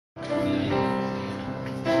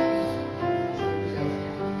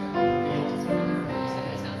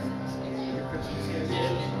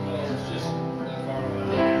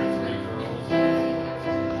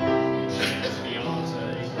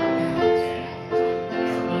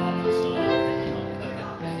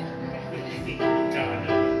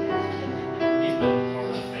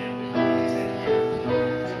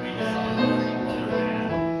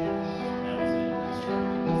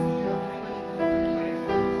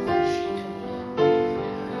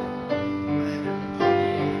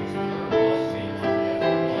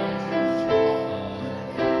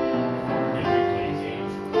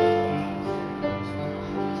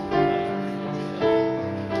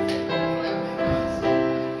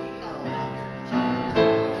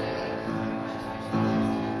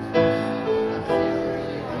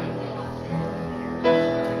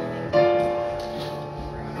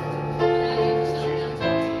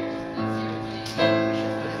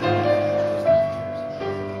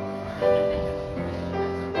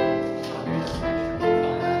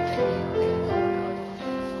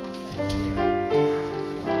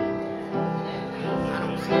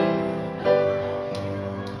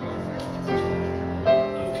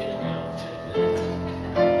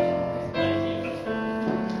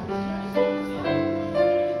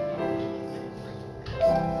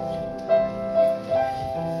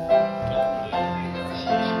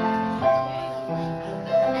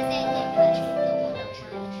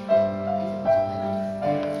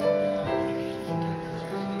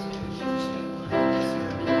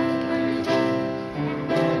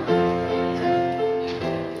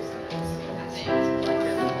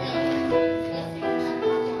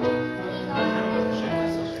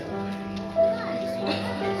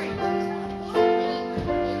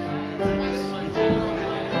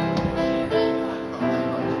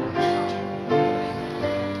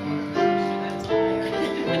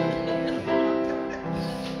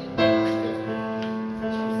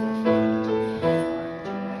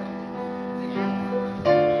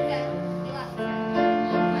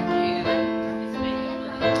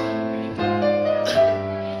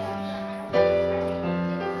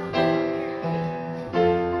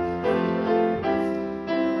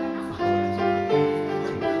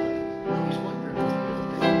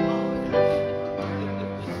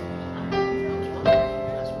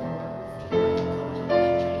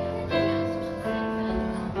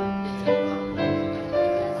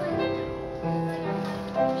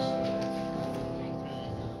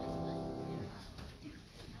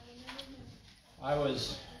I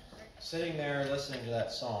was sitting there listening to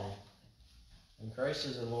that song, and Christ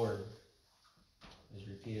is the Lord is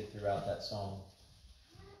repeated throughout that song.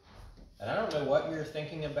 And I don't know what you're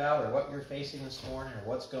thinking about or what you're facing this morning or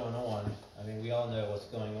what's going on. I mean, we all know what's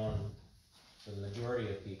going on for the majority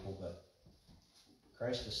of people, but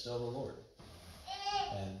Christ is still the Lord.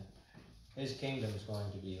 And his kingdom is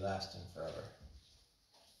going to be lasting forever.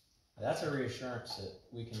 That's a reassurance that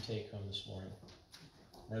we can take home this morning.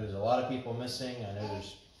 I know there's a lot of people missing. I know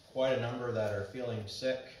there's quite a number that are feeling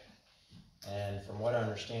sick. And from what I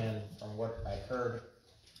understand, from what I've heard,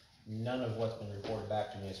 none of what's been reported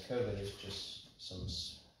back to me as COVID is just some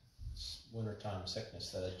wintertime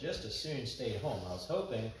sickness that I just as soon stayed home. I was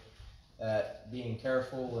hoping that being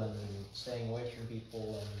careful and staying away from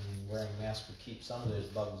people and wearing masks would keep some of those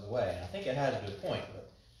bugs away. And I think it has to a point,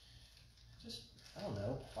 but just, I don't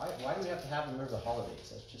know. Why do we have to have them over the holidays?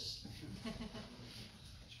 That's just...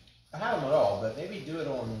 I have them at all, but maybe do it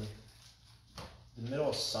on the middle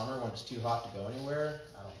of summer when it's too hot to go anywhere.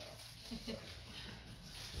 I don't know.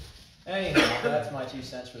 Anyhow, that's my 2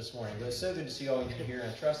 cents for this morning. But it's so good to see all of you here, and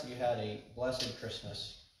I trust that you had a blessed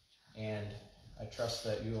Christmas. And I trust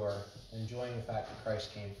that you are enjoying the fact that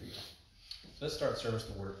Christ came for you. So let's start service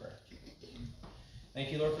with a word of prayer.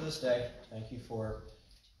 Thank you, Lord, for this day. Thank you for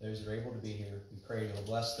those that are able to be here. We pray you'll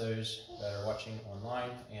bless those that are watching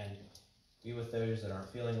online and be with those that aren't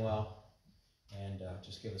feeling well. And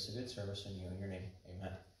just give us a good service in you. In your name,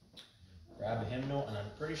 amen. Grab a hymnal, and I'm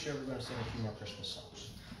pretty sure we're going to sing a few more Christmas songs.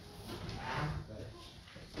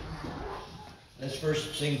 Let's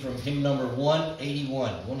first sing from hymn number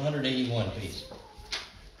 181, please.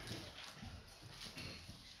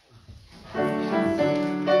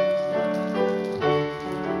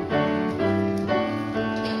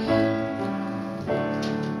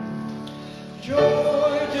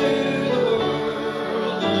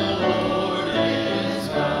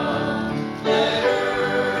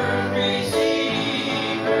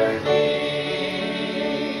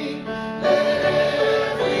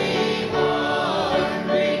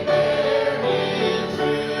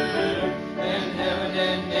 And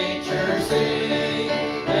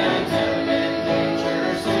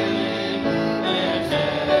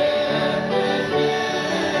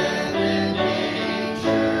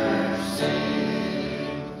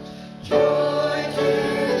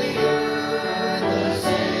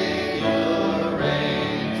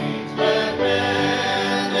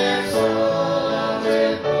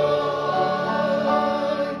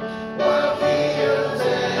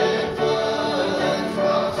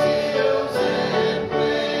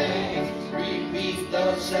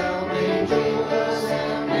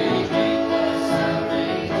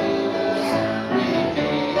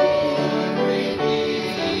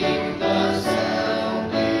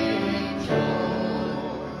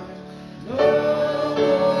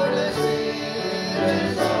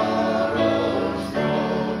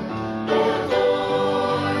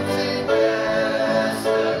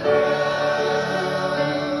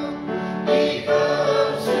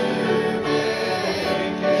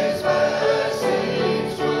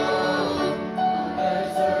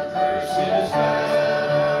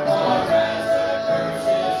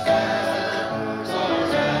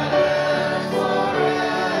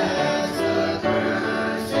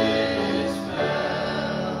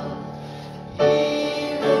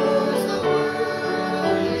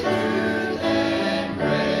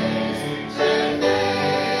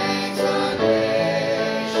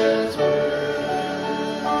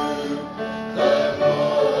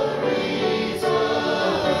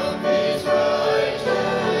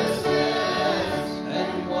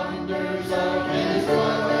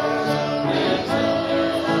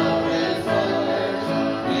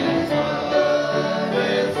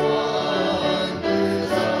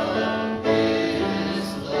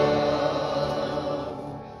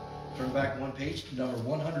turn back one page to number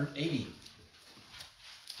 180.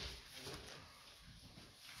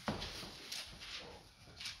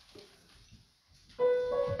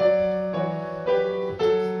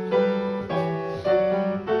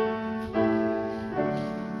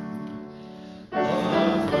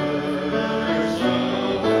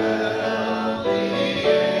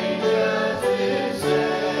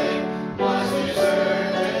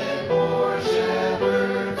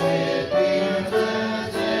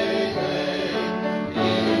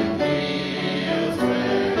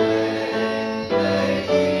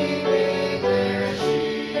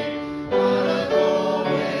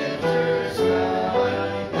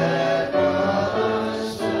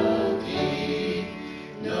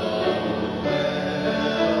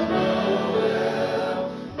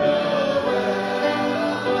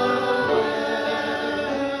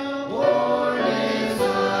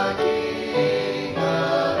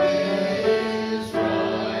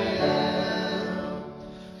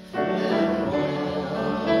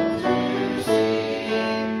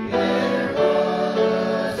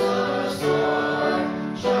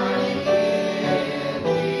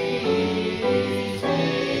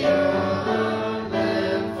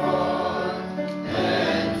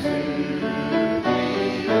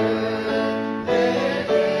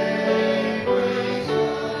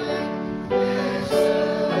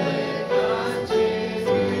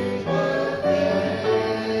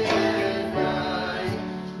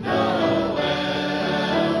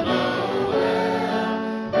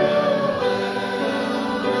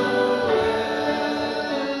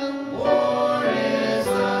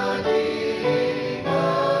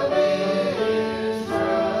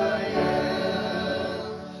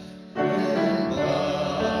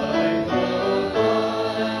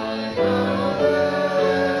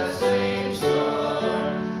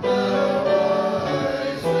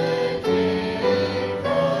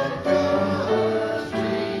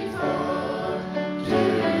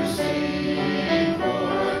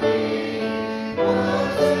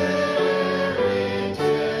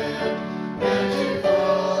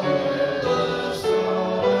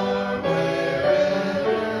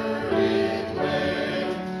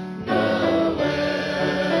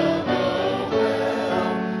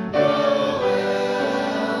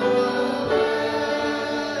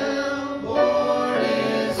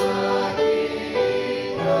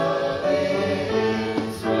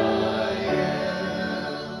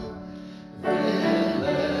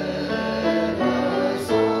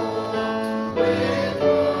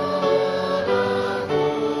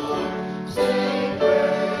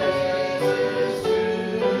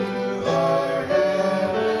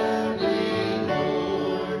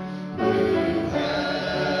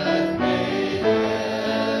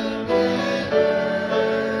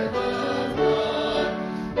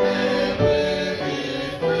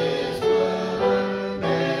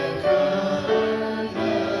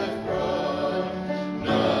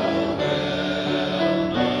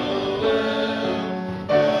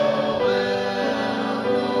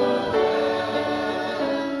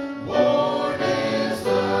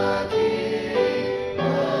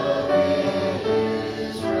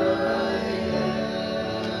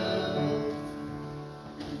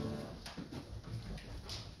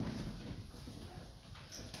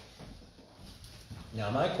 Now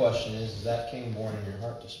my question is that king born in your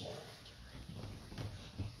heart this morning?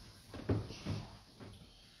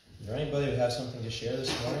 Is there anybody who has something to share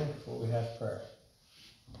this morning before we have prayer?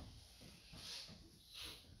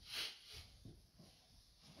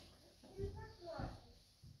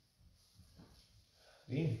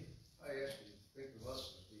 Dean? I actually think the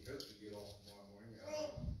lesson we hope to get off tomorrow morning. You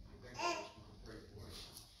think that we can pray for it.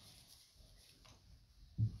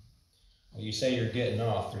 Well, you say you're getting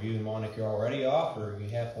off. Are you and Monica already off, or are you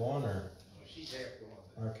half on, or? She's half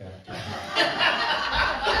gone. Okay.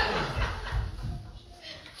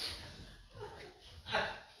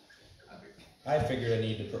 I figured I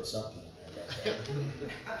need to put something in there about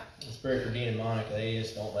that. Let's pray for Dean and Monica. They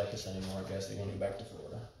just don't like us anymore. I guess they want to go back to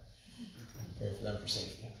Florida. Pray for them for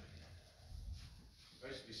safety.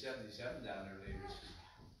 Supposed to be 77 down there later.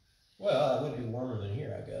 Well, it would be warmer than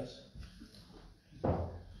here, I guess.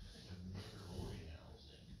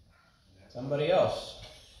 Somebody else.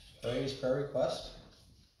 Praise, prayer request.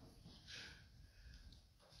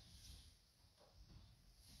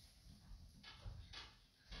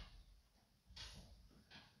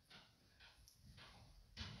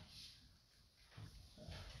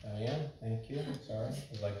 Diane, thank you. Sorry.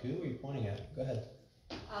 I was like, who are you pointing at? Go ahead.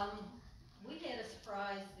 We had a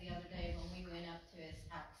surprise the other day when we went up to his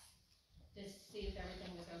house to see if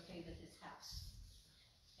everything was okay with his house.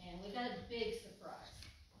 And we got a big surprise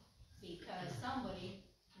because somebody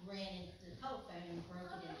ran into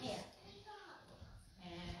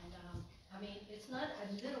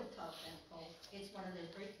little telephone pole. It's one of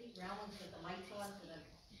those great big round ones with the lights on for the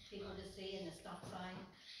people to see and the stop sign.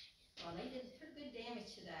 Well, they did pretty good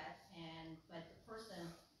damage to that, but the person,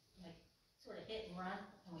 like, sort of hit and run,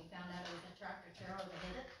 and we found out it was a tractor trailer that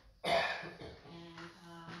hit it. And,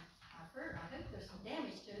 I hope there's some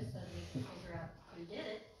damage to it so that we can figure out who did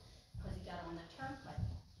it, because he got on the turnpike.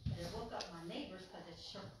 But it woke up my neighbors because it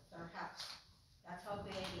shook their house. That's how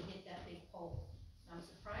bad he hit that big pole. I'm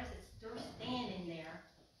surprised it's still standing there,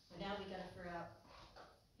 but now we gotta figure out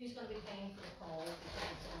who's gonna be paying for the pole, because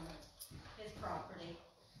it's on his property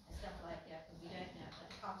and stuff like that, but we don't know. But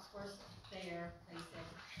the cops were there, they said,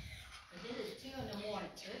 they did it at 2 in the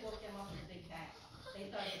morning, so it woke them up with a big bang.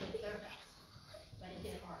 They thought it hit their house, but it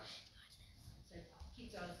hit ours. So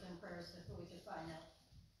keep us in prayers so we can find out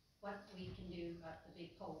what we can do about the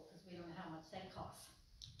big pole, because we don't know how much they cost.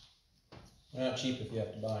 They're not cheap if you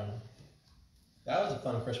have to buy them. That was a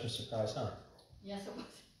fun Christmas surprise, huh? Yes, it was.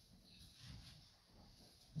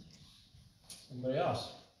 Anybody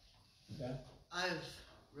else? Okay. I've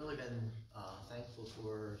really been thankful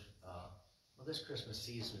for this Christmas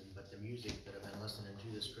season, but the music that I've been listening to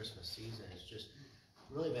this Christmas season has just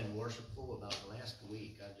really been worshipful. About the last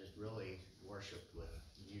week, I've just really worshiped with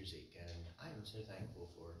music, and I am so thankful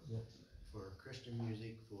for Christian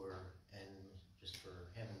music, and just for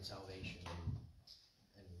having salvation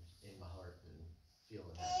and in my heart and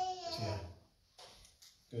feeling that. Yeah.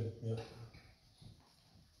 Good. Yep.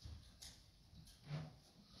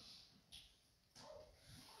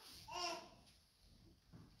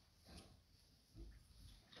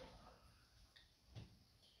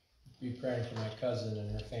 Be praying for my cousin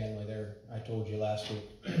and her family there. I told you last week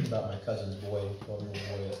about my cousin's boy, 12-year-old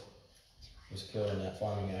boy that was killed in that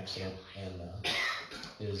farming accident, and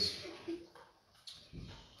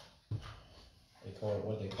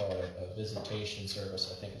what do they call it? A visitation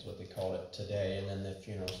service, I think is what they called it today, and then the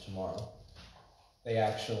funeral's tomorrow. They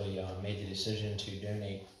actually made the decision to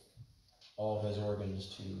donate all of his organs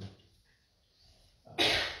to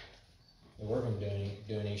the organ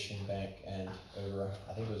donation bank, and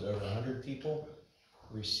I think it was over 100 people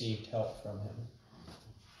received help from him.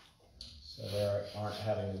 So they aren't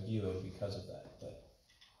having a viewing because of that, but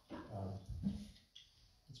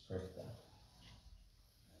let's pray for them.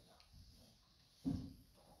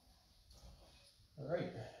 All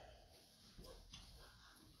right.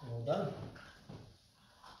 Well done.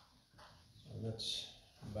 And let's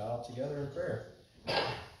bow together in prayer.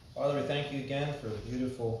 Father, we thank you again for the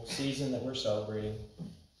beautiful season that we're celebrating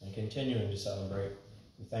and continuing to celebrate.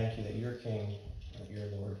 We thank you that you're King and that you're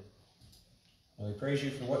Lord. And we praise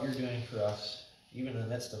you for what you're doing for us. Even in the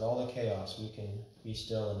midst of all the chaos, we can be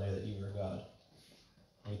still and know that you are God.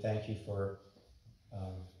 And we thank you for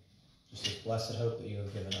just this blessed hope that you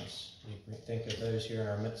have given us. We think of those here in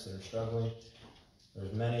our midst that are struggling.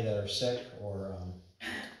 There's many that are sick or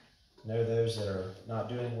know those that are not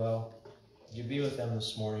doing well. Would you be with them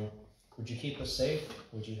this morning? Would you keep us safe?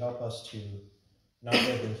 Would you help us to not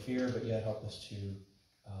live in fear, but yet help us to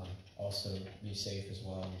also be safe as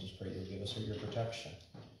well? And just pray that you'll give us your protection.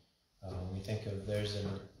 We think of those that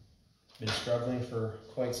have been struggling for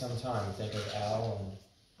quite some time. We think of Al, and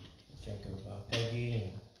we think of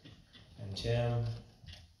Peggy and Tim.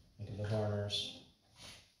 Think of the Horners.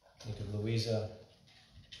 Think of Louisa.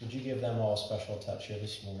 Would you give them all a special touch here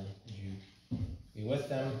this morning? Would you be with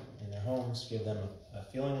them in their homes, give them a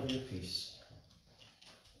feeling of your peace.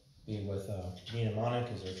 Be with Dean and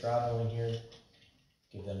Monica as they're traveling here.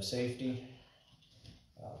 Give them safety.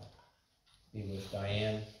 Be with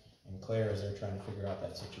Diane and Claire as they're trying to figure out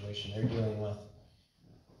that situation they're dealing with.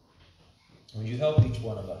 Would you help each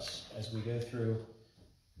one of us as we go through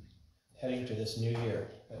heading to this new year,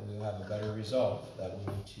 that we will have a better resolve, that we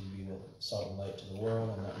need to be salt and light to the world,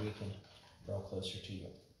 and that we can draw closer to you.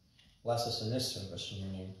 Bless us in this service in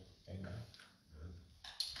your name. Amen.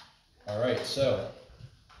 All right, so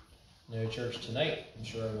no church tonight. I'm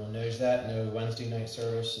sure everyone knows that. No Wednesday night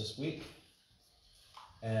service this week.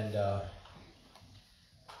 And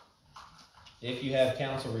if you have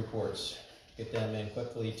council reports, get them in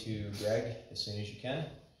quickly to Greg as soon as you can.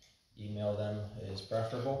 Email them is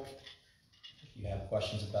preferable. If you have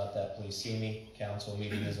questions about that, please see me. Council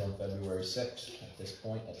meeting is on February 6th at this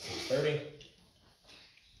point at 6:30.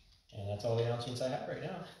 And that's all the announcements I have right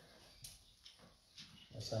now.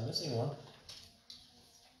 Unless I'm missing one.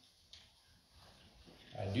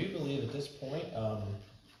 I do believe at this point,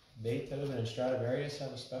 Beethoven and Stradivarius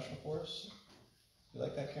have a special for us. You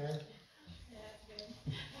like that, Karen? Yeah, that's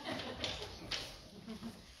good.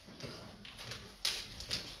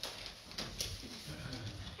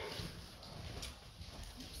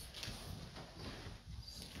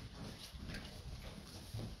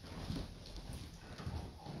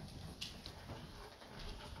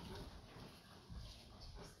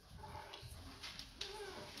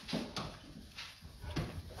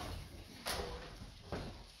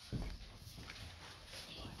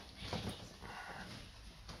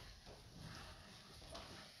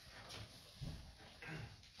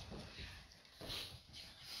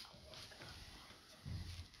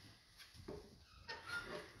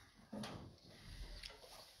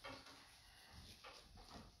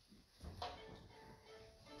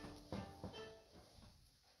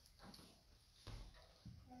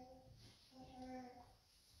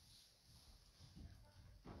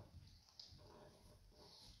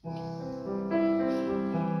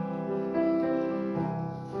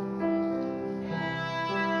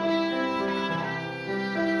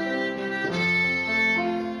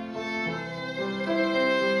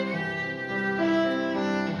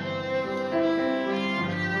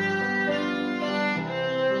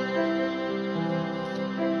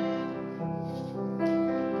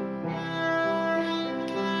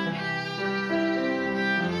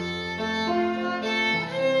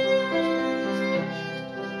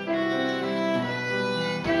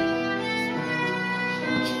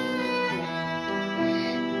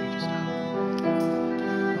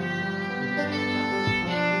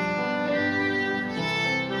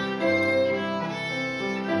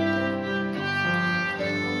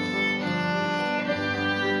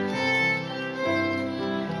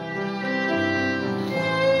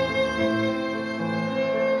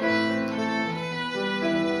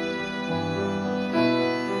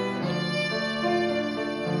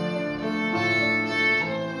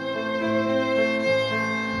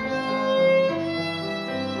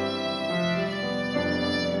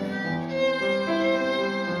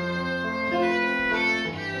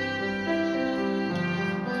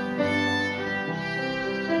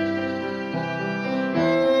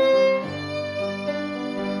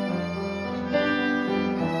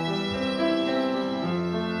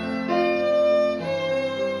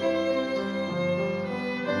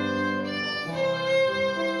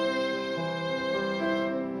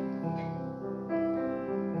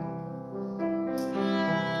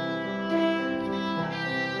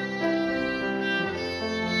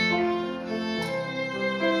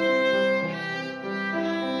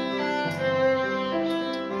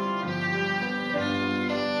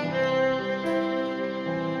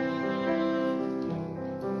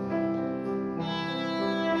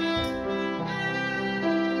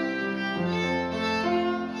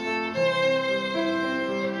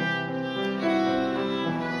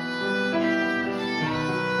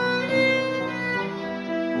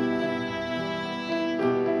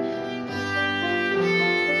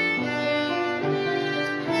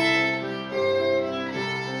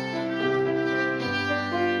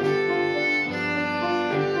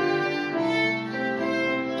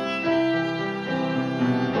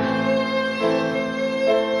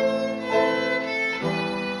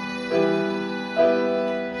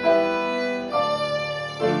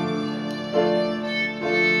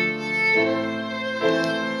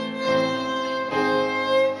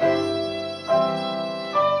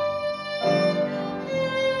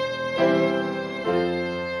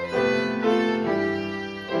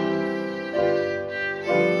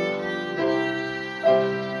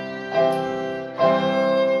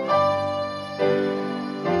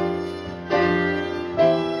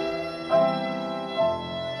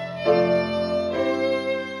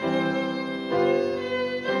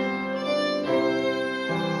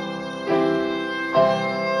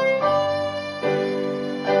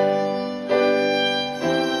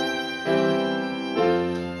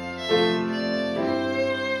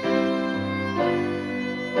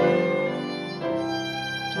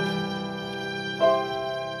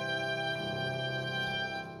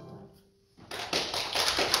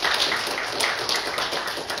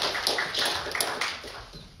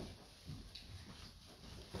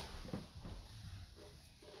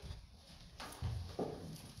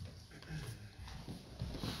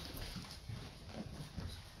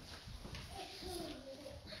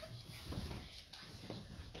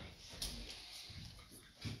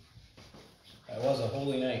 It was a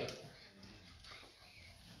holy night.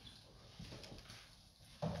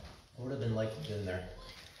 I would have been like to have been there.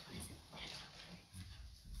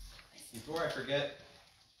 Before I forget,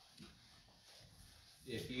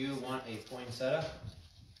 if you want a poinsettia,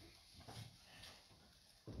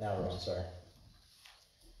 now we're on, sorry.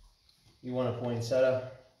 You want a poinsettia,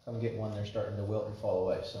 come get one. They're starting to wilt and fall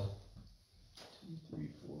away. So 2, 3,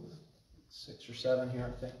 4, 6 or 7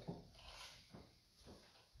 here, I think.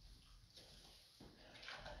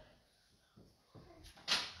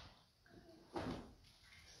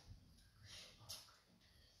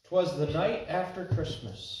 "'Twas the night after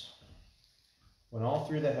Christmas, when all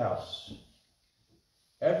through the house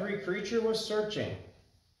every creature was searching,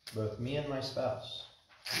 both me and my spouse.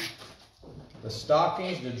 The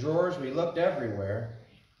stockings, the drawers, we looked everywhere,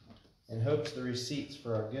 in hopes the receipts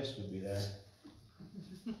for our gifts would be there.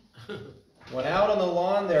 When out on the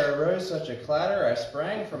lawn there arose such a clatter, I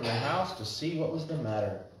sprang from the house to see what was the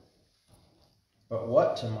matter. But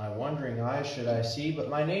what to my wondering eyes should I see but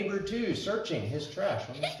my neighbor too, searching his trash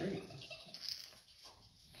on the street.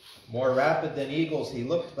 More rapid than eagles he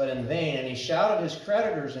looked, but in vain, and he shouted his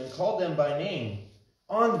creditors and called them by name.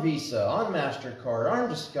 On Visa, on MasterCard, on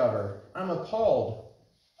Discover, I'm appalled.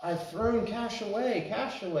 I've thrown cash away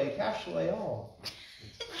all."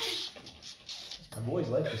 My boys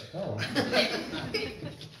like this poem.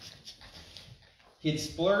 He'd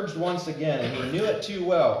splurged once again, and he knew it too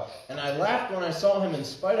well, and I laughed when I saw him in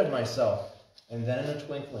spite of myself. And then in a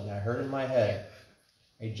twinkling I heard in my head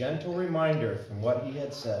a gentle reminder from what he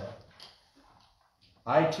had said.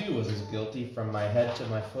 I too was as guilty from my head to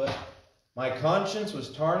my foot. My conscience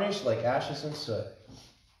was tarnished like ashes and soot.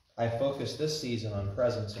 I focused this season on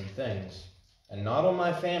presents and things, and not on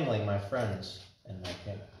my family, my friends, and my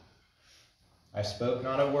king. I spoke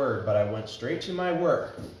not a word, but I went straight to my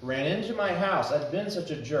work, ran into my house. I'd been such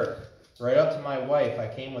a jerk. Right up to my wife I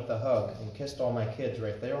came with a hug, and kissed all my kids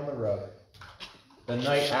right there on the rug. The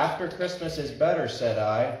night after Christmas is better, said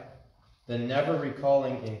I, than never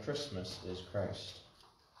recalling in Christmas is Christ.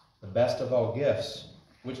 The best of all gifts,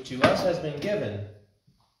 which to us has been given,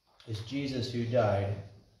 is Jesus who died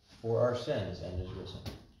for our sins and is risen.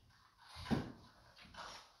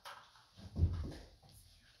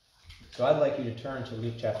 So I'd like you to turn to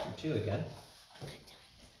Luke chapter 2 again.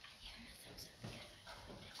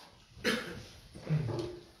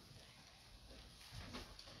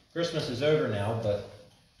 Christmas is over now, but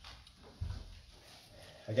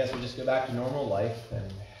I guess we just go back to normal life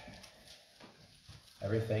and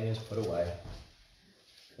everything is put away.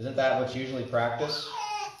 Isn't that what's usually practiced?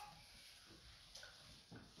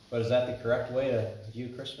 But is that the correct way to view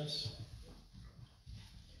Christmas?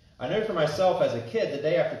 I know for myself as a kid, the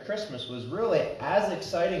day after Christmas was really as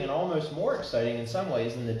exciting and almost more exciting in some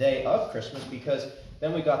ways than the day of Christmas, because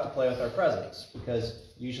then we got to play with our presents. Because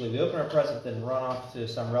usually we open our present, then run off to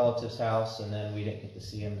some relative's house, and then we didn't get to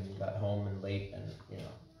see him, and we got home and late, and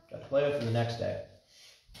got to play with him the next day.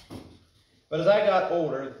 But as I got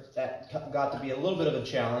older, that got to be a little bit of a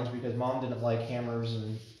challenge because Mom didn't like hammers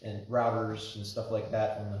and routers and stuff like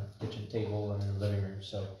that on the kitchen table and in the living room.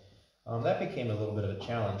 So that became a little bit of a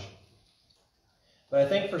challenge. But I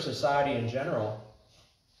think for society in general,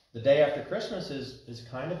 the day after Christmas is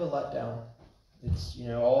kind of a letdown. It's,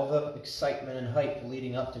 all the excitement and hype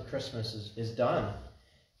leading up to Christmas is done.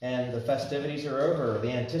 And the festivities are over.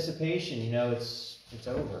 The anticipation, it's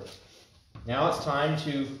over. Now it's time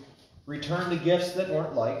to return the gifts that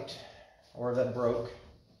weren't liked or that broke.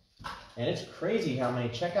 And it's crazy how many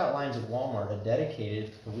checkout lines at Walmart are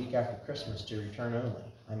dedicated the week after Christmas to return only.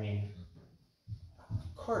 I mean,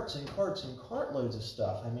 carts and carts and cartloads of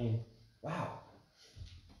stuff. I mean, wow.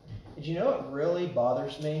 And you know what really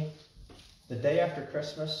bothers me? The day after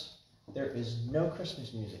Christmas, there is no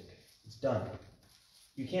Christmas music. It's done.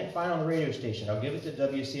 You can't find it on the radio station. I'll give it to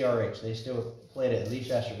WCRH. They still played it at least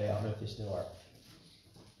yesterday. I don't know if they still are.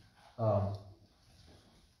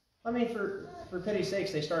 I mean, for pity's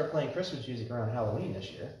sakes, they started playing Christmas music around Halloween this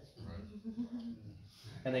year.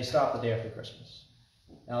 And they stopped the day after Christmas.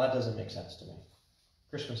 Now, that doesn't make sense to me.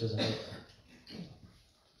 Christmas isn't over.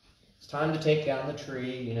 It's time to take down the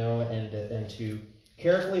tree, and to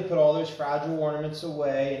carefully put all those fragile ornaments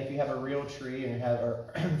away. And if you have a real tree and are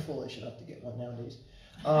foolish enough to get one nowadays,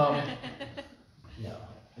 no,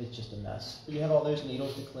 it's just a mess. But you have all those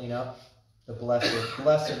needles to clean up. The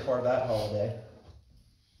blessed part of that holiday.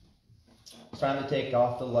 It's time to take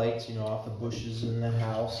off the lights, off the bushes in the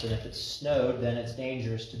house. And if it snowed, then it's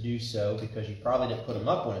dangerous to do so because you probably didn't put them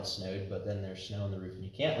up when it snowed, but then there's snow on the roof and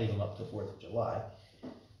you can't leave them up till 4th of July.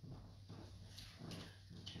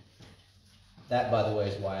 That, by the way,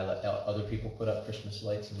 is why I let other people put up Christmas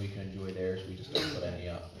lights and we can enjoy theirs. We just don't put any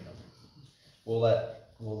up. You know,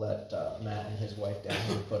 we'll let Matt and his wife down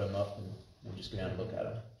here put them up, and we'll just go down and look at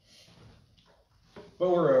them.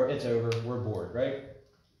 But it's over. We're bored, right?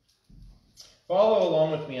 Follow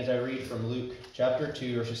along with me as I read from Luke chapter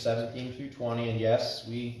 2, verses 17 through 20. And yes,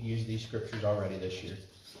 we used these scriptures already this year.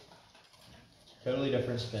 Totally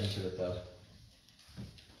different spin to it, though.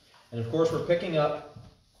 And of course, we're picking up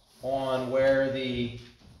on where the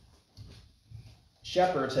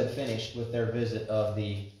shepherds had finished with their visit of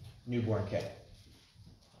the newborn king.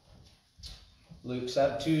 Luke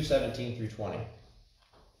 2, 17 through 20.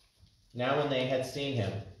 Now when they had seen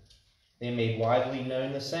him, they made widely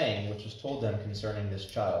known the saying which was told them concerning this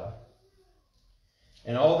child.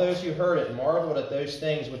 And all those who heard it marveled at those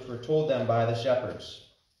things which were told them by the shepherds.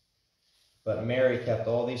 But Mary kept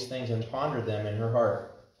all these things and pondered them in her heart.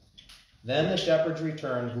 Then the shepherds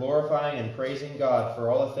returned, glorifying and praising God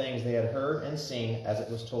for all the things they had heard and seen as it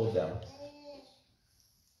was told them.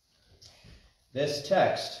 This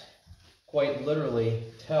text quite literally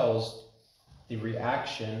tells the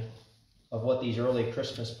reaction of what these early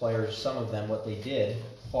Christmas players, some of them, what they did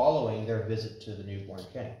following their visit to the newborn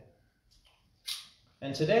king.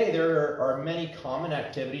 And today there are many common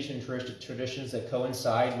activities and traditions that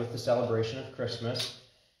coincide with the celebration of Christmas.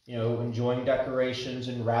 You know, enjoying decorations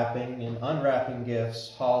and wrapping and unwrapping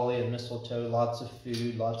gifts, holly and mistletoe, lots of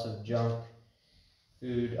food, lots of junk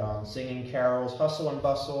food, singing carols, hustle and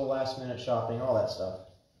bustle, last minute shopping, all that stuff.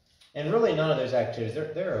 And really none of those activities,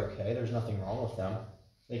 they're okay. There's nothing wrong with them.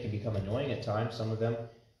 They can become annoying at times, some of them.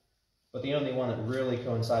 But the only one that really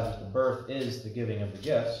coincides with the birth is the giving of the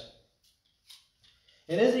gifts.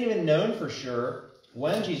 It isn't even known for sure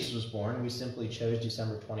when Jesus was born. We simply chose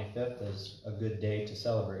December 25th as a good day to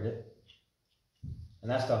celebrate it. And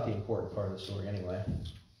that's not the important part of the story anyway.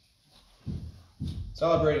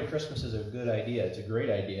 Celebrating Christmas is a good idea. It's a great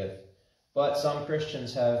idea. But some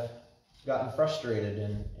Christians have gotten frustrated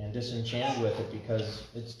and disenchanted with it because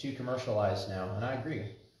it's too commercialized now. And I agree.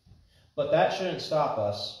 But that shouldn't stop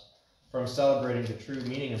us from celebrating the true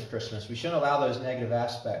meaning of Christmas. We shouldn't allow those negative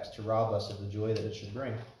aspects to rob us of the joy that it should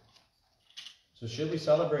bring. So should we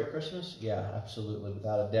celebrate Christmas? Yeah, absolutely,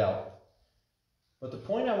 without a doubt. But the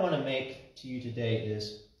point I want to make to you today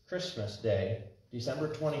is Christmas Day, December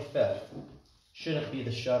 25th, shouldn't be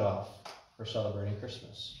the shutoff for celebrating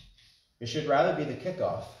Christmas. It should rather be the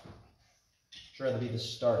kickoff. It should rather be the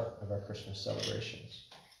start of our Christmas celebrations.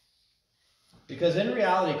 Because in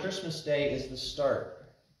reality, Christmas Day is the start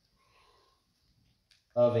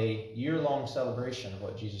of a year-long celebration of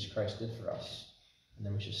what Jesus Christ did for us. And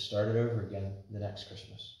then we should start it over again the next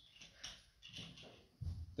Christmas.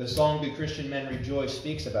 The song Good Christian Men Rejoice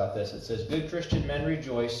speaks about this. It says, Good Christian men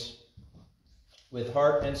rejoice with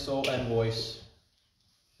heart and soul and voice.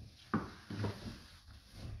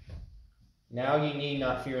 Now ye need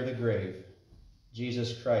not fear the grave.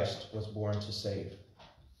 Jesus Christ was born to save.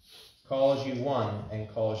 Calls you one and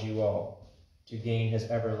calls you all to gain his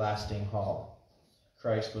everlasting hall.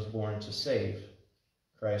 Christ was born to save.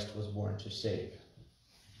 Christ was born to save.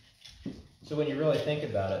 So when you really think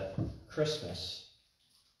about it, Christmas,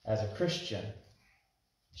 as a Christian,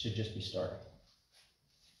 should just be starting.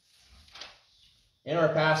 In our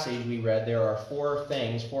passage we read, there are 4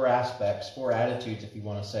 things, 4 aspects, 4 attitudes, if you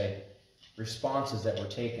want to say, responses that were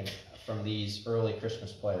taken from these early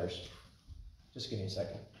Christmas players. Just give me a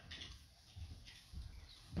second.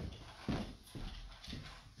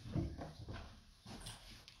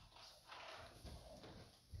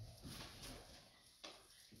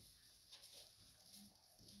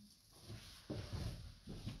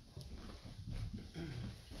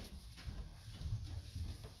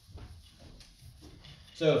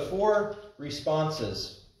 So 4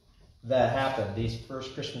 responses that happened, these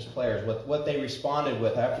first Christmas players, what they responded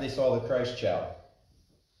with after they saw the Christ child.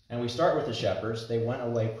 And we start with the shepherds. They went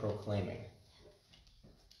away proclaiming.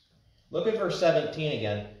 Look at verse 17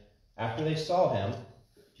 again. After they saw him,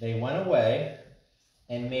 they went away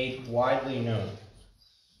and made widely known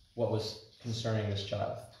what was concerning this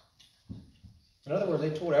child. In other words,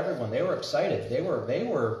 they told everyone. They were excited.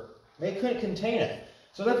 They couldn't contain it.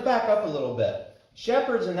 So let's back up a little bit.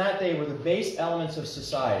 Shepherds in that day were the base elements of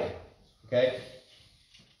society. Okay?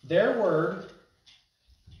 Their word,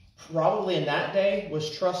 probably in that day, was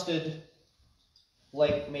trusted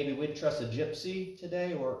like maybe we'd trust a gypsy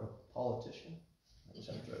today or a politician.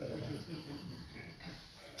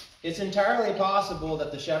 It's entirely possible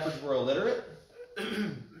that the shepherds were illiterate.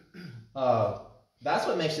 That's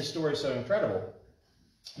what makes this story so incredible.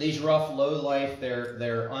 These rough, low-life,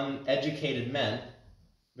 they're uneducated men.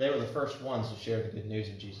 They were the first ones to share the good news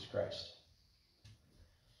of Jesus Christ.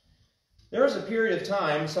 There was a period of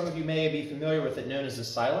time, some of you may be familiar with it, known as the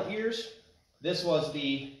silent years. This was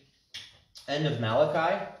the end of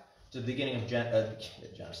Malachi to the beginning of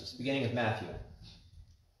Genesis, beginning of Matthew.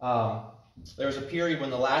 There was a period when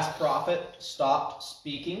the last prophet stopped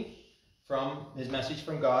speaking from his message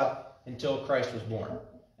from God until Christ was born.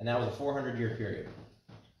 And that was a 400-year period.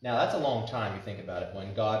 Now, that's a long time, you think about it,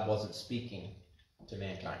 when God wasn't speaking to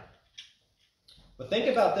mankind. But think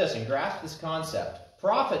about this and grasp this concept.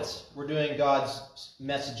 Prophets were doing God's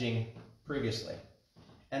messaging previously.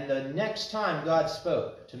 And the next time God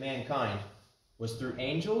spoke to mankind was through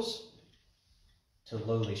angels to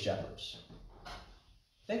lowly shepherds.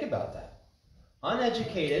 Think about that.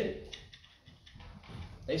 Uneducated,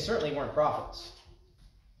 they certainly weren't prophets.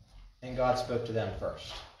 And God spoke to them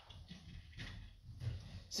first.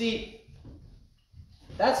 See,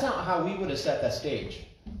 that's not how we would have set that stage.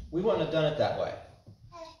 We wouldn't have done it that way.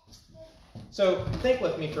 So think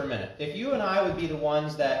with me for a minute. If you and I would be the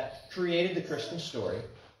ones that created the Christian story,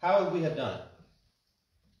 how would we have done it?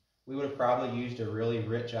 We would have probably used a really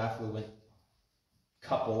rich, affluent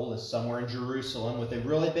couple somewhere in Jerusalem with a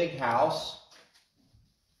really big house.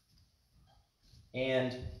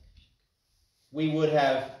 And we would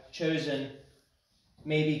have chosen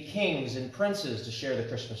maybe kings and princes to share the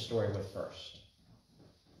Christmas story with first.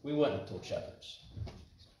 We wouldn't have told shepherds.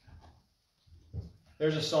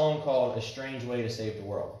 There's a song called A Strange Way to Save the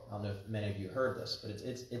World. I don't know if many of you heard this, but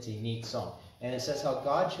it's a neat song. And it says how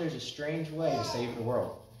God chose a strange way to save the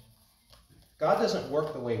world. God doesn't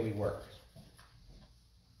work the way we work.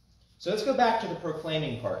 So let's go back to the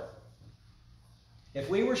proclaiming part. If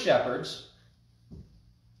we were shepherds,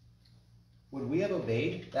 would we have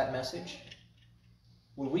obeyed that message?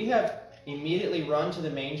 Would we have immediately run to the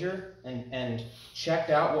manger and checked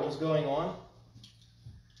out what was going on?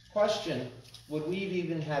 Question, would we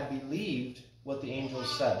even have believed what the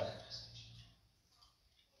angels said?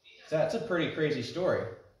 That's a pretty crazy story.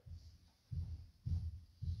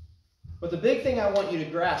 But the big thing I want you to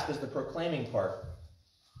grasp is the proclaiming part.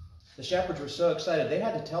 The shepherds were so excited, they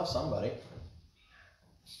had to tell somebody.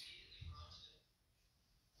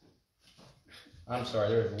 I'm sorry,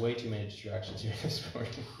 there are way too many distractions here this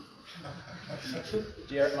morning.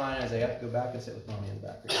 Jarrett, mine, and Isaiah have to go back and sit with Mommy in the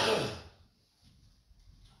back.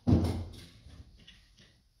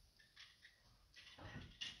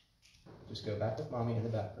 Just go back with Mommy in the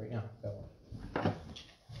back right now. Go.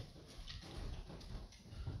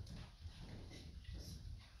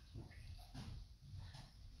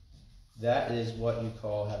 That is what you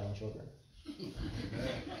call having children. It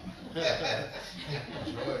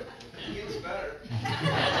gets better.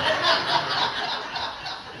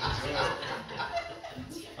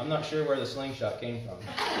 I'm not sure where the slingshot came from.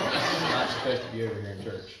 I'm not supposed to be over here in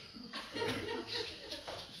church.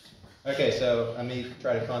 Okay, so let me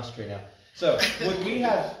try to concentrate now. So, would we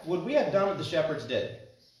have done what the shepherds did?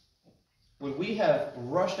 Would we have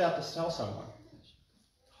rushed out to tell someone?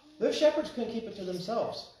 Those shepherds couldn't keep it to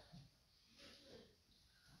themselves.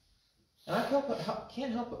 And I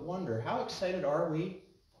can't help but wonder, how excited are we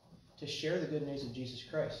to share the good news of Jesus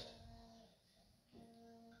Christ?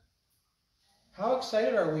 How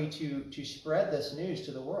excited are we to spread this news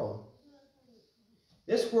to the world?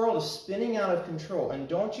 This world is spinning out of control, and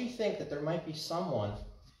don't you think that there might be someone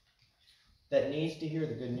that needs to hear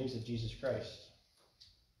the good news of Jesus Christ?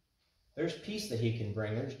 There's peace that he can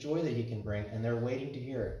bring, there's joy that he can bring, and they're waiting to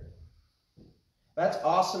hear it. That's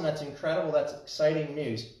awesome, that's incredible, that's exciting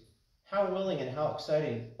news. How willing and how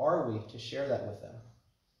exciting are we to share that with them?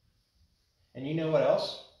 And you know what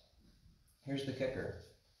else? Here's the kicker.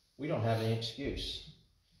 We don't have any excuse.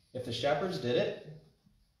 If the shepherds did it,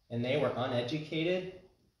 and they were uneducated,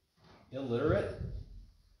 illiterate,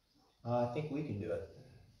 I think we can do it.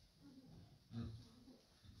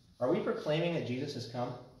 Are we proclaiming that Jesus has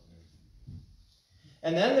come?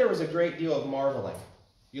 And then there was a great deal of marveling.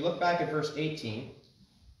 You look back at verse 18,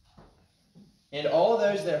 and all of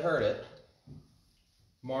those that heard it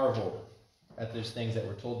marveled at those things that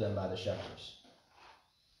were told them by the shepherds.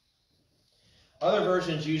 Other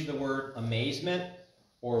versions use the word amazement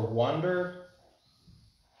or wonder.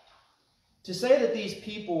 To say that these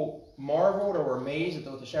people marveled or were amazed at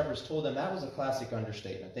what the shepherds told them, that was a classic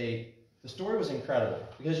understatement. The story was incredible,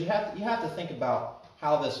 because you have to think about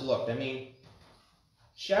how this looked. I mean,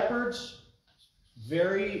 shepherds,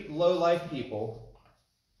 very low-life people,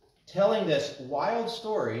 telling this wild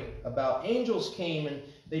story about angels came and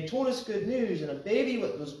they told us good news, and a baby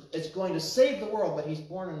is going to save the world, but he's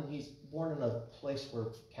born in a place where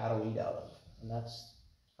cattle eat out of, and that's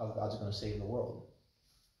how God's going to save the world.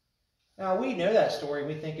 Now, we know that story.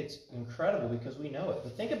 We think it's incredible because we know it.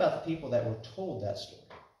 But think about the people that were told that story.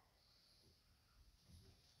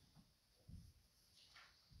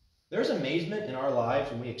 There's amazement in our lives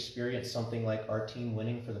when we experience something like our team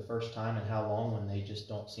winning for the first time, and how long when they just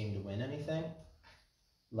don't seem to win anything.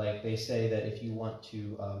 Like they say that if you want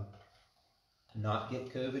to not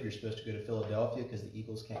get COVID, you're supposed to go to Philadelphia because the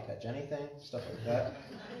Eagles can't catch anything, stuff like that.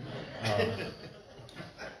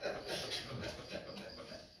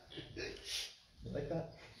 You like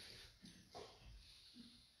that?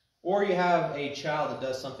 Or you have a child that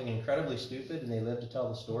does something incredibly stupid and they live to tell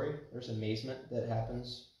the story. There's amazement that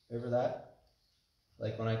happens over that.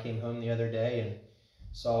 Like when I came home the other day and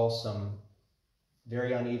saw some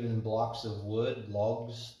very uneven blocks of wood,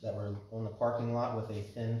 logs that were on the parking lot with a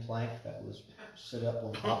thin plank that was set up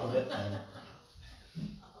on top of it. And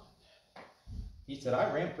he said,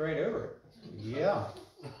 I ramped right over it. Yeah.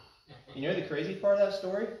 You know the crazy part of that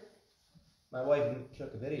story? My wife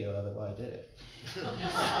took a video of it while I did it.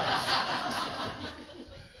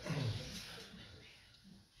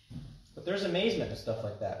 But there's amazement and stuff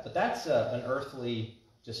like that. But that's an earthly,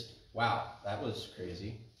 just, wow, that was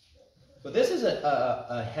crazy. But this is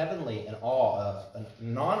a heavenly and awe of a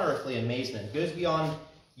non-earthly amazement. It goes beyond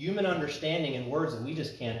human understanding in words that we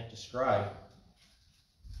just can't describe.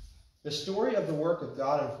 The story of the work of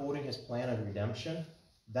God unfolding his plan of redemption,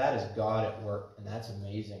 that is God at work, and that's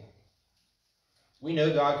amazing. We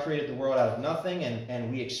know God created the world out of nothing,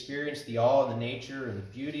 and we experience the awe and the nature and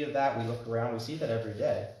the beauty of that. We look around, we see that every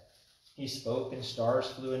day. He spoke and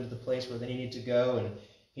stars flew into the place where they needed to go, and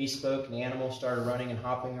he spoke and animals started running and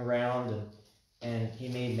hopping around, and he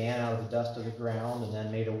made man out of the dust of the ground and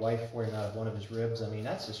then made a wife for him out of one of his ribs. I mean,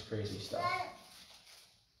 that's just crazy stuff.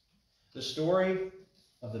 The story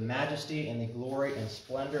of the majesty and the glory and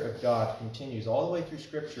splendor of God continues all the way through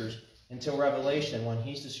Scriptures until Revelation, when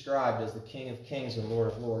he's described as the King of Kings and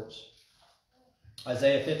Lord of Lords.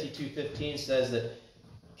 Isaiah 52:15 says that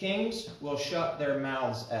kings will shut their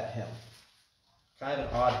mouths at him. Kind of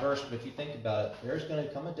an odd verse, but if you think about it, there's going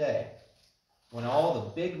to come a day when all the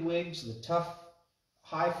big wigs, the tough,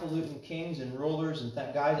 highfalutin kings and rulers and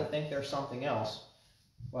guys that think they're something else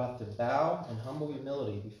will have to bow in humble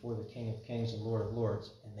humility before the King of Kings and Lord of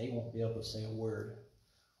Lords, and they won't be able to say a word.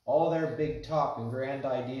 All their big talk and grand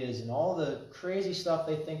ideas and all the crazy stuff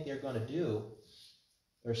they think they're going to do,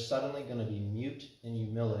 they're suddenly going to be mute in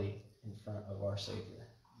humility in front of our Savior.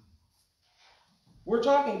 We're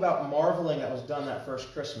talking about marveling that was done that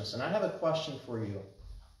first Christmas, and I have a question for you.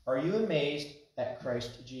 Are you amazed at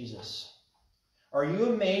Christ Jesus? Are you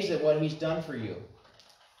amazed at what he's done for you?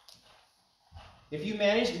 If you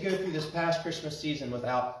managed to go through this past Christmas season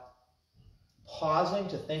without pausing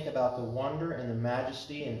to think about the wonder and the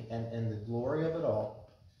majesty and the glory of it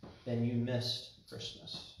all, then you missed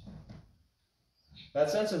Christmas.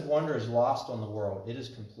 That sense of wonder is lost on the world. It is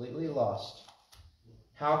completely lost.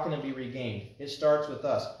 How can it be regained? It starts with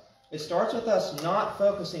us. It starts with us not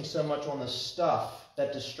focusing so much on the stuff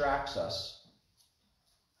that distracts us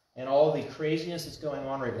and all the craziness that's going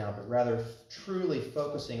on right now, but rather truly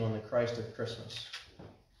focusing on the Christ of Christmas.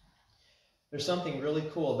 There's something really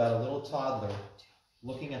cool about a little toddler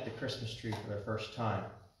looking at the Christmas tree for the first time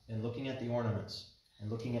and looking at the ornaments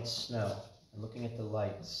and looking at snow and looking at the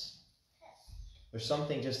lights. There's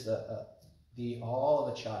something just the awe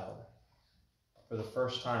of a child for the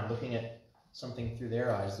first time, looking at something through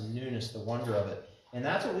their eyes, the newness, the wonder of it. And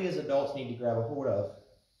that's what we as adults need to grab a hold of.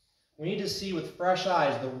 We need to see with fresh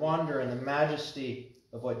eyes the wonder and the majesty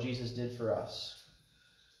of what Jesus did for us.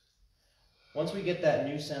 Once we get that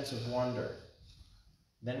new sense of wonder,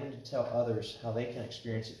 then we need to tell others how they can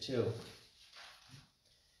experience it too.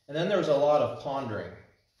 And then there was a lot of pondering.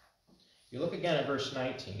 If you look again at verse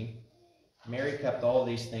 19, Mary kept all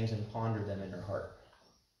these things and pondered them in her heart.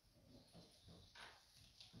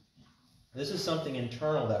 This is something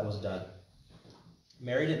internal that was done.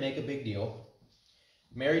 Mary didn't make a big deal.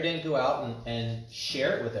 Mary didn't go out and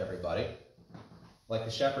share it with everybody like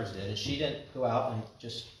the shepherds did. And she didn't go out and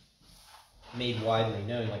just made widely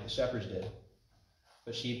known like the shepherds did.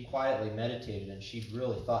 But she quietly meditated and she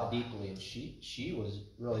really thought deeply, and she was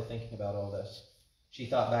really thinking about all this. She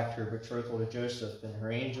thought back to her betrothal to Joseph and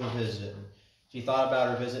her angel visit, and she thought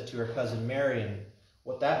about her visit to her cousin Mary and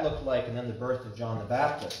what that looked like, and then the birth of John the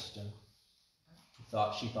Baptist. And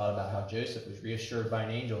she thought about how Joseph was reassured by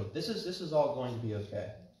an angel. This is all going to be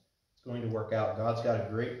okay. It's going to work out. God's got a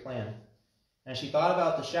great plan. And she thought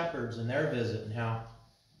about the shepherds and their visit and how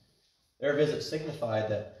their visit signified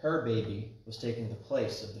that her baby was taking the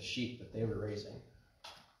place of the sheep that they were raising.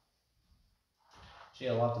 She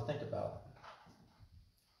had a lot to think about.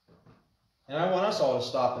 And I want us all to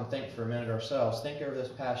stop and think for a minute ourselves. Think over this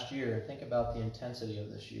past year and think about the intensity of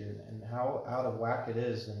this year and how out of whack it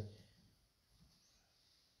is. And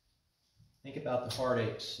Think about the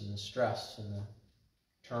heartaches and the stress and the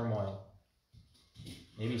turmoil.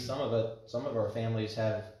 Maybe some of our families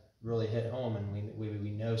have really hit home, and we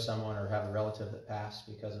know someone or have a relative that passed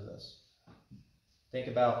because of this. Think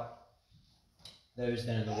about those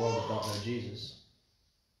then in the world that don't know Jesus.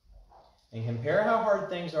 And compare how hard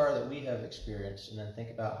things are that we have experienced, and then think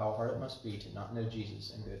about how hard it must be to not know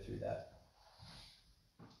Jesus and go through that.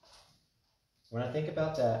 When I think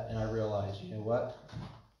about that and I realize, you know what?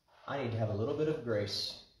 I need to have a little bit of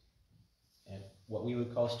grace and what we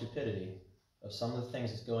would call stupidity of some of the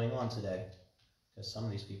things that's going on today, because some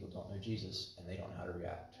of these people don't know Jesus and they don't know how to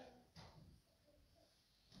react.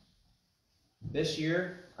 This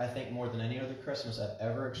year, I think more than any other Christmas I've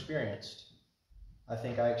ever experienced, I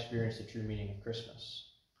think I experienced the true meaning of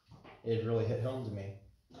Christmas. It really hit home to me.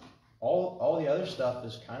 All the other stuff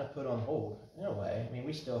is kind of put on hold in a way. I mean,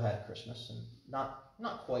 we still had Christmas, and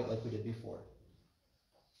not quite like we did before.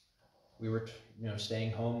 We were,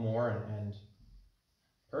 staying home more, and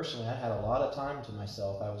personally, I had a lot of time to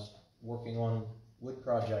myself. I was working on wood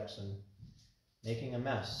projects and making a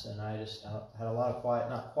mess, and I just had a lot of quiet,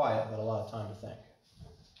 not quiet, but a lot of time to think.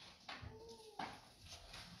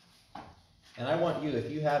 And I want you,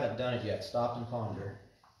 if you haven't done it yet, stop and ponder,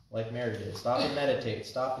 like Mary did. Stop and meditate.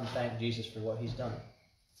 Stop and thank Jesus for what he's done.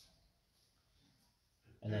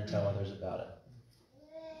 And then tell others about it.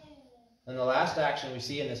 And the last action we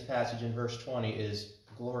see in this passage in verse 20 is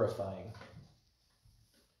glorifying.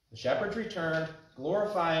 The shepherds returned,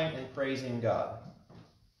 glorifying and praising God.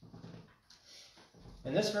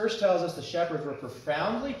 And this verse tells us the shepherds were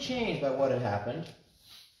profoundly changed by what had happened.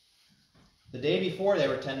 The day before, they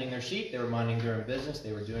were tending their sheep, they were minding their own business,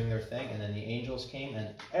 they were doing their thing, and then the angels came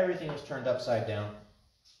and everything was turned upside down,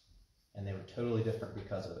 and they were totally different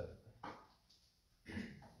because of it.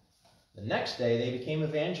 The next day, they became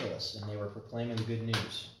evangelists, and they were proclaiming the good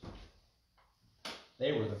news.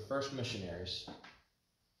 They were the first missionaries,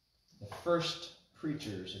 the first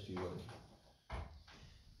preachers, if you would.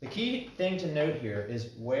 The key thing to note here is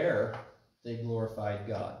where they glorified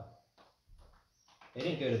God. They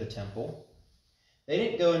didn't go to the temple. They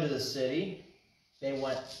didn't go into the city. They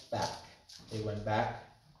went back. They went back.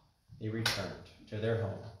 They returned to their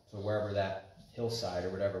home, to wherever that hillside or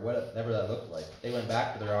whatever that looked like. They went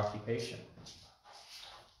back to their occupation.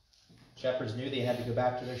 Shepherds knew they had to go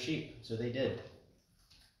back to their sheep, so they did.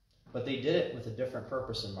 But they did it with a different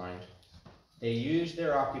purpose in mind. They used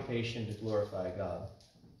their occupation to glorify God.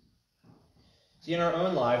 See, in our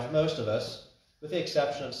own lives, most of us, with the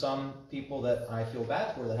exception of some people that I feel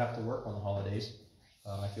bad for that have to work on the holidays,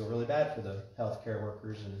 I feel really bad for the healthcare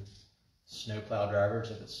workers and snowplow drivers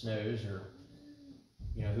if it snows, or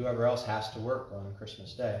whoever else has to work on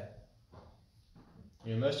Christmas Day.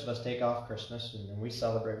 Most of us take off Christmas and we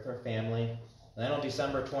celebrate with our family. And then on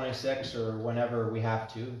December 26th or whenever we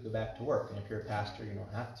have to, go back to work. And if you're a pastor, you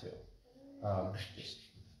don't have to. Just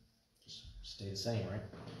stay the same, right?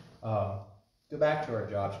 Go back to our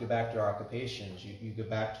jobs, go back to our occupations, you go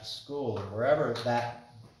back to school, or wherever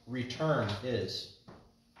that return is.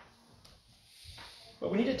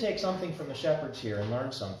 But we need to take something from the shepherds here and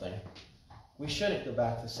learn something. We shouldn't go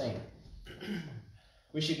back the same.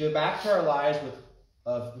 We should go back to our lives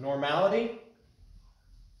of normality,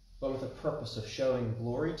 but with a purpose of showing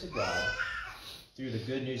glory to God through the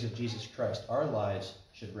good news of Jesus Christ. Our lives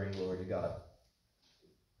should bring glory to God.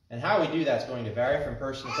 And how we do that is going to vary from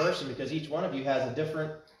person to person, because each one of you has a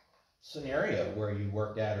different scenario where you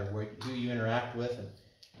work at or who you interact with.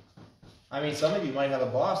 And some of you might have a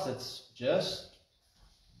boss that's just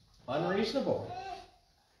unreasonable.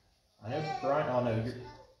 I know Brian. Oh no,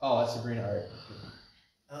 that's Sabrina.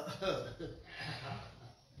 All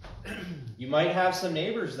right. You might have some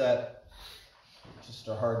neighbors that just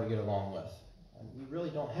are hard to get along with. We really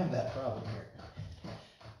don't have that problem here.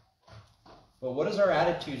 But what is our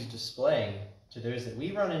attitudes displaying to those that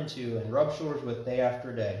we run into and rub shoulders with day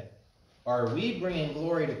after day? Are we bringing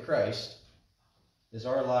glory to Christ? Is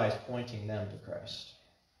our lives pointing them to Christ?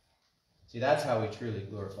 See, that's how we truly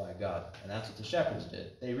glorify God. And that's what the shepherds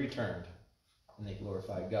did. They returned and they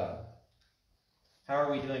glorified God. How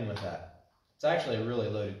are we doing with that? It's actually a really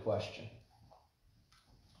loaded question.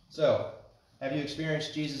 So, have you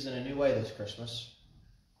experienced Jesus in a new way this Christmas?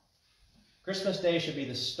 Christmas Day should be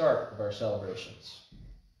the start of our celebrations.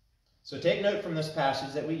 So take note from this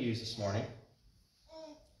passage that we used this morning.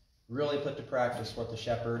 Really put to practice what the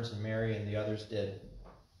shepherds and Mary and the others did.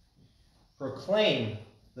 Proclaim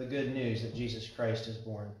the good news that Jesus Christ is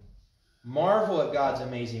born. Marvel at God's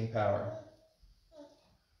amazing power.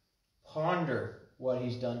 Ponder what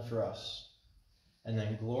he's done for us. And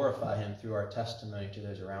then glorify him through our testimony to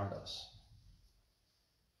those around us.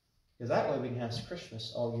 Because that way we can have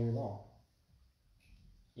Christmas all year long.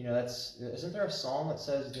 You know, isn't there a song that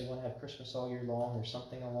says they want to have Christmas all year long or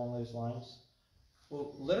something along those lines?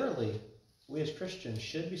 Well, literally, we as Christians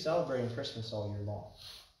should be celebrating Christmas all year long.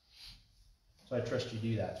 So I trust you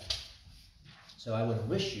do that. So I would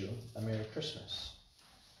wish you a Merry Christmas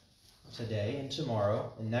today and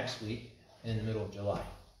tomorrow and next week and in the middle of July,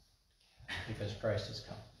 because Christ has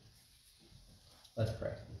come. Let's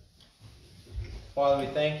pray. Father,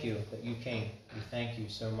 we thank you that you came. We thank you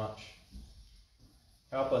so much.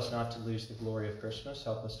 Help us not to lose the glory of Christmas.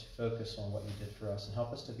 Help us to focus on what you did for us, and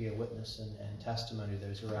help us to be a witness and testimony to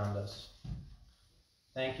those around us.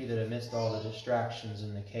 Thank you that amidst all the distractions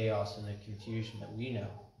and the chaos and the confusion that we know,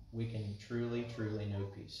 we can truly, truly know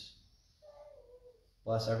peace.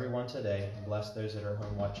 Bless everyone today, and bless those that are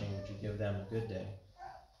home watching. Would you give them a good day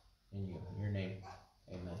in you? In your name,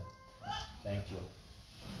 amen. Thank you.